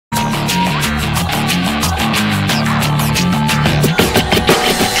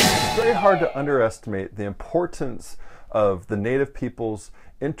hard to underestimate the importance of the native people's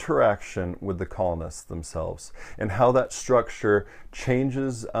interaction with the colonists themselves, and how that structure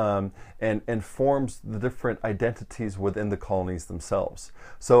changes and forms the different identities within the colonies themselves.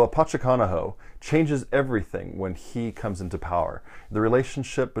 So Apachakanaho changes everything when he comes into power. The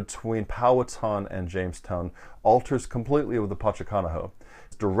relationship between Powhatan and Jamestown alters completely with Apachakanaho.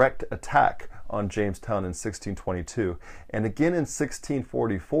 Direct attack on Jamestown in 1622, and again in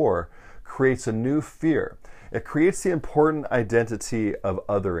 1644, creates a new fear. It creates the important identity of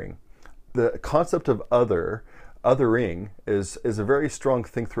othering. The concept of othering is a very strong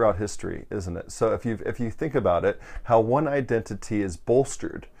thing throughout history, isn't it? So if you think about it, how one identity is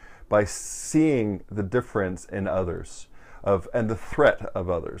bolstered by seeing the difference in others and the threat of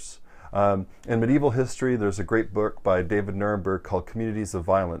others. In medieval history, there's a great book by David Nuremberg called Communities of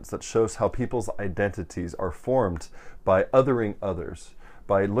Violence that shows how people's identities are formed by othering others,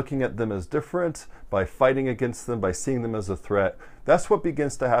 by looking at them as different, by fighting against them, by seeing them as a threat. That's what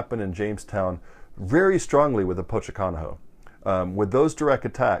begins to happen in Jamestown very strongly with the Apachakanaho. With those direct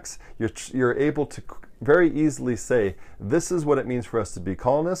attacks, you're able to very easily say, this is what it means for us to be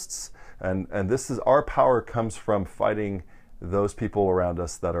colonists, and this is our power comes from fighting those people around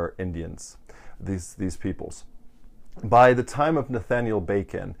us that are Indians, these peoples. By the time of Nathaniel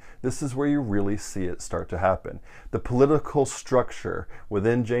Bacon, this is where you really see it start to happen. The political structure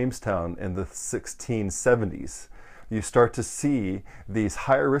within Jamestown in the 1670s, you start to see these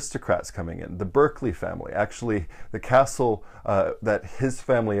high aristocrats coming in. The Berkeley family, actually the castle that his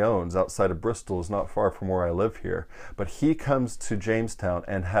family owns outside of Bristol is not far from where I live here, but he comes to Jamestown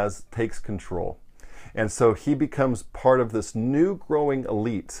and takes control. And so he becomes part of this new growing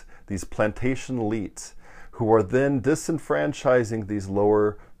elite, these plantation elites, who are then disenfranchising these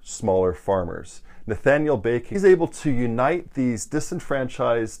lower, smaller farmers. Nathaniel Bacon, he's able to unite these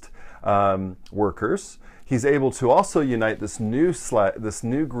disenfranchised workers. He's able to also unite this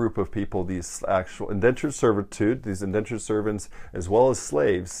new group of people, these actual indentured servitude, these indentured servants, as well as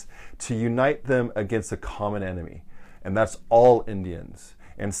slaves, to unite them against a common enemy. And that's all Indians.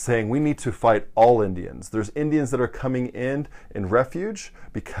 And saying we need to fight all Indians. There's Indians that are coming in refuge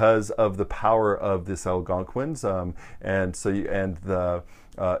because of the power of this Algonquins, and the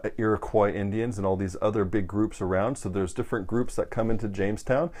Iroquois Indians and all these other big groups around. So there's different groups that come into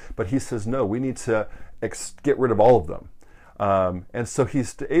Jamestown. But he says no, we need to get rid of all of them. And so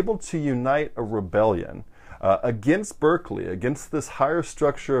he's able to unite a rebellion against Berkeley, against this higher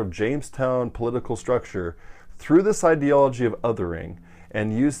structure of Jamestown political structure, through this ideology of othering,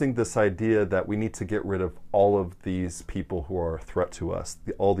 and using this idea that we need to get rid of all of these people who are a threat to us,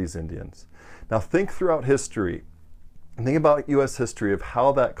 all these Indians. Now think throughout history, think about U.S. history of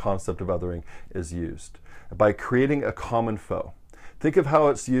how that concept of othering is used, by creating a common foe. Think of how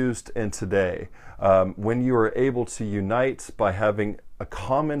it's used in today, when you are able to unite by having a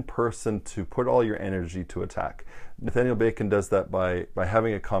common person to put all your energy to attack. Nathaniel Bacon does that by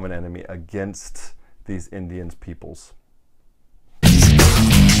having a common enemy against these Indian peoples.